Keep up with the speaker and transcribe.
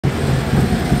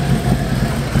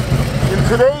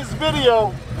today's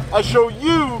video, I show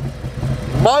you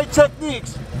my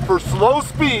techniques for slow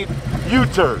speed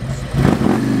U-turns.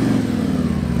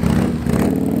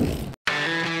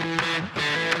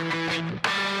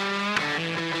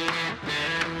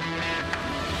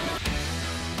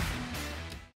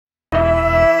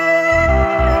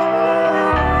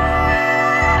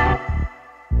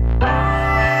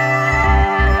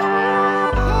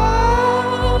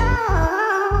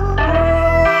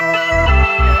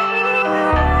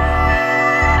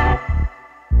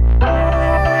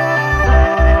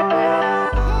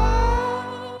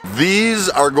 These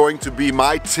are going to be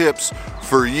my tips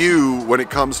for you when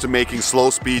it comes to making slow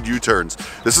speed U-turns.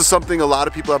 This is something a lot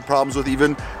of people have problems with.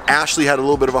 Even Ashley had a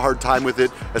little bit of a hard time with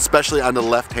it, especially on the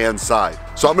left-hand side.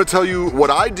 So I'm gonna tell you what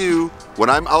I do when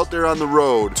I'm out there on the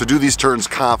road to do these turns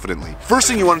confidently. First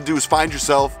thing you wanna do is find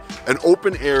yourself an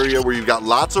open area where you've got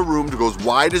lots of room to go as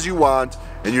wide as you want,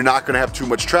 and you're not gonna have too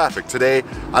much traffic. Today,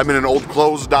 I'm in an old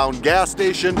closed down gas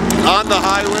station on the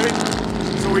highway.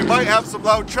 So we might have some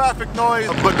loud traffic noise,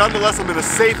 but nonetheless I'm in a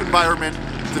safe environment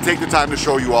to take the time to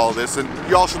show you all this, and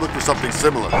you all should look for something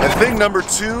similar. And thing number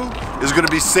two is gonna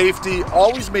be safety.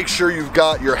 Always make sure you've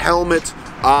got your helmet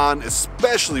on,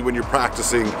 especially when you're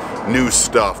practicing new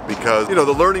stuff, because you know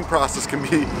the learning process can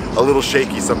be a little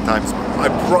shaky sometimes. I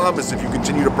promise if you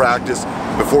continue to practice,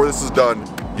 before this is done,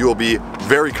 you will be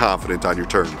very confident on your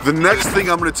turn. The next thing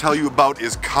I'm gonna tell you about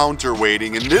is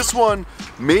counterweighting, and this one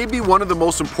may be one of the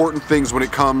most important things when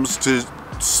it comes to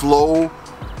slow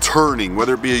turning,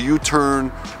 whether it be a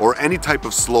U-turn or any type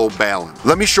of slow balance.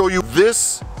 Let me show you.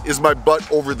 This is my butt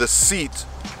over the seat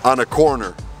on a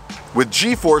corner. With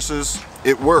G-forces,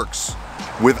 it works.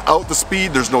 Without the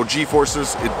speed, there's no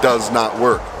G-forces, it does not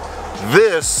work.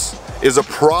 This is a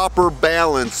proper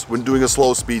balance when doing a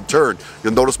slow speed turn.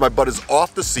 You'll notice my butt is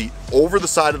off the seat, over the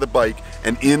side of the bike,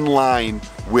 and in line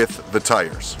with the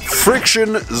tires.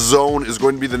 Friction zone is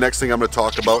going to be the next thing I'm going to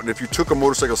talk about, and if you took a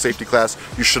motorcycle safety class,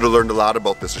 you should have learned a lot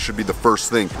about this. It should be the first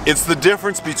thing. It's the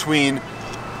difference between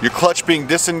your clutch being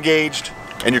disengaged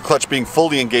and your clutch being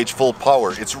fully engaged, full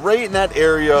power. It's right in that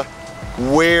area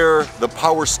where the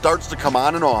power starts to come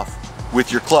on and off with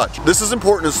your clutch. This is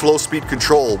important in slow speed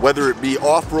control, whether it be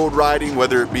off-road riding,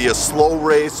 whether it be a slow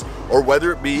race, or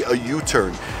whether it be a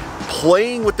U-turn.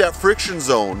 Playing with that friction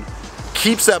zone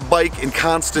keeps that bike in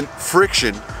constant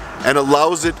friction and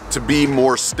allows it to be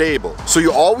more stable. So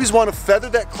you always want to feather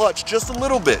that clutch just a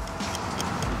little bit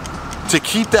to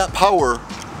keep that power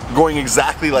going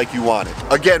exactly like you want it.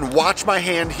 Again, watch my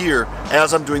hand here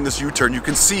as I'm doing this U-turn. You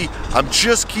can see I'm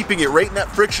just keeping it right in that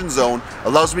friction zone,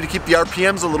 allows me to keep the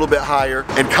RPMs a little bit higher,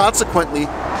 and consequently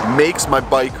makes my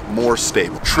bike more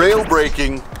stable. Trail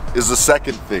braking is the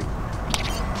second thing.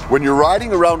 When you're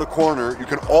riding around a corner, you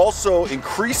can also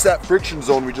increase that friction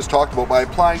zone we just talked about by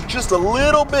applying just a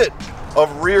little bit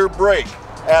of rear brake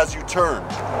as you turn.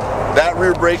 That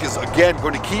rear brake is again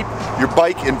going to keep your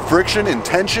bike in friction, in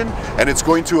tension, and it's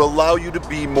going to allow you to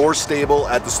be more stable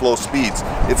at the slow speeds.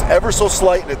 It's ever so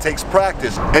slight and it takes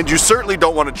practice, and you certainly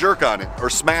don't want to jerk on it or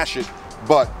smash it,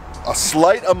 but a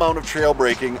slight amount of trail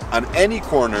braking on any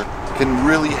corner can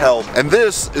really help. And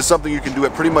this is something you can do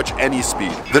at pretty much any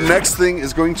speed. The next thing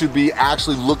is going to be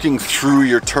actually looking through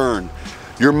your turn.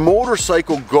 Your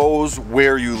motorcycle goes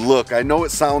where you look. I know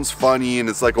it sounds funny and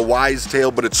it's like a wise tale,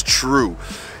 but it's true.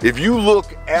 If you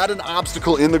look at an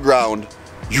obstacle in the ground,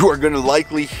 you are going to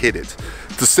likely hit it.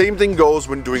 The same thing goes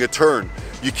when doing a turn.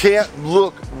 You can't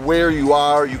look where you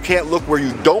are, you can't look where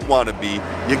you don't want to be,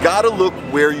 you got to look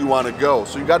where you want to go.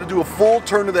 So you got to do a full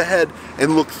turn of the head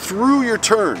and look through your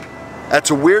turn as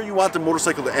to where you want the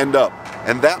motorcycle to end up.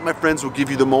 And that, my friends, will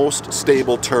give you the most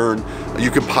stable turn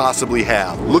you could possibly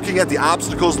have. Looking at the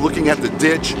obstacles, looking at the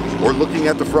ditch, or looking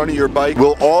at the front of your bike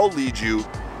will all lead you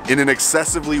in an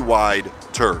excessively wide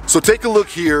turn. So take a look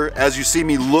here as you see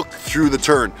me look through the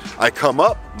turn. I come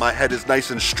up, my head is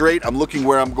nice and straight, I'm looking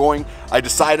where I'm going, I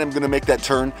decide I'm gonna make that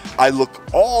turn, I look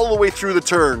all the way through the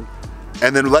turn,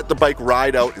 and then let the bike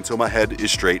ride out until my head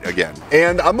is straight again.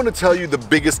 And I'm gonna tell you the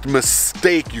biggest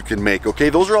mistake you can make, okay?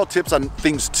 Those are all tips on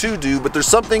things to do, but there's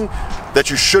something that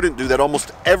you shouldn't do that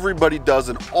almost everybody does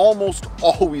and almost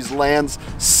always lands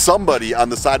somebody on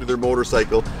the side of their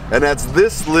motorcycle, and that's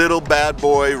this little bad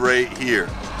boy right here,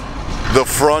 the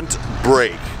front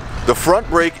brake. The front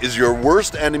brake is your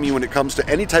worst enemy when it comes to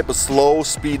any type of slow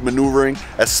speed maneuvering,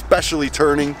 especially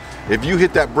turning. If you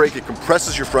hit that brake, it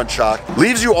compresses your front shock,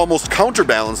 leaves you almost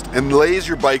counterbalanced, and lays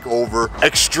your bike over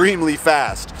extremely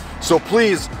fast. So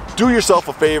please do yourself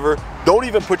a favor, don't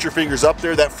even put your fingers up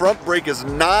there. That front brake is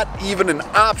not even an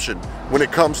option when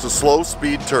it comes to slow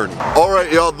speed turning. All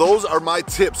right, y'all, those are my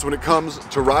tips when it comes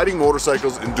to riding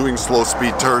motorcycles and doing slow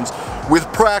speed turns.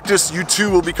 With practice, you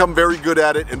too will become very good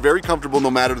at it and very comfortable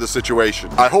no matter the situation.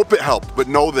 I hope it helped, but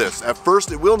know this, at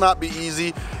first it will not be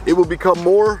easy. It will become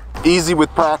more easy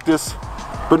with practice,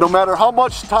 but no matter how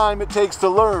much time it takes to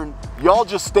learn, y'all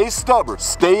just stay stubborn,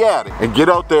 stay at it, and get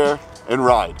out there and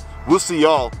ride. We'll see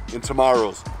y'all in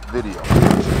tomorrow's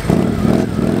video.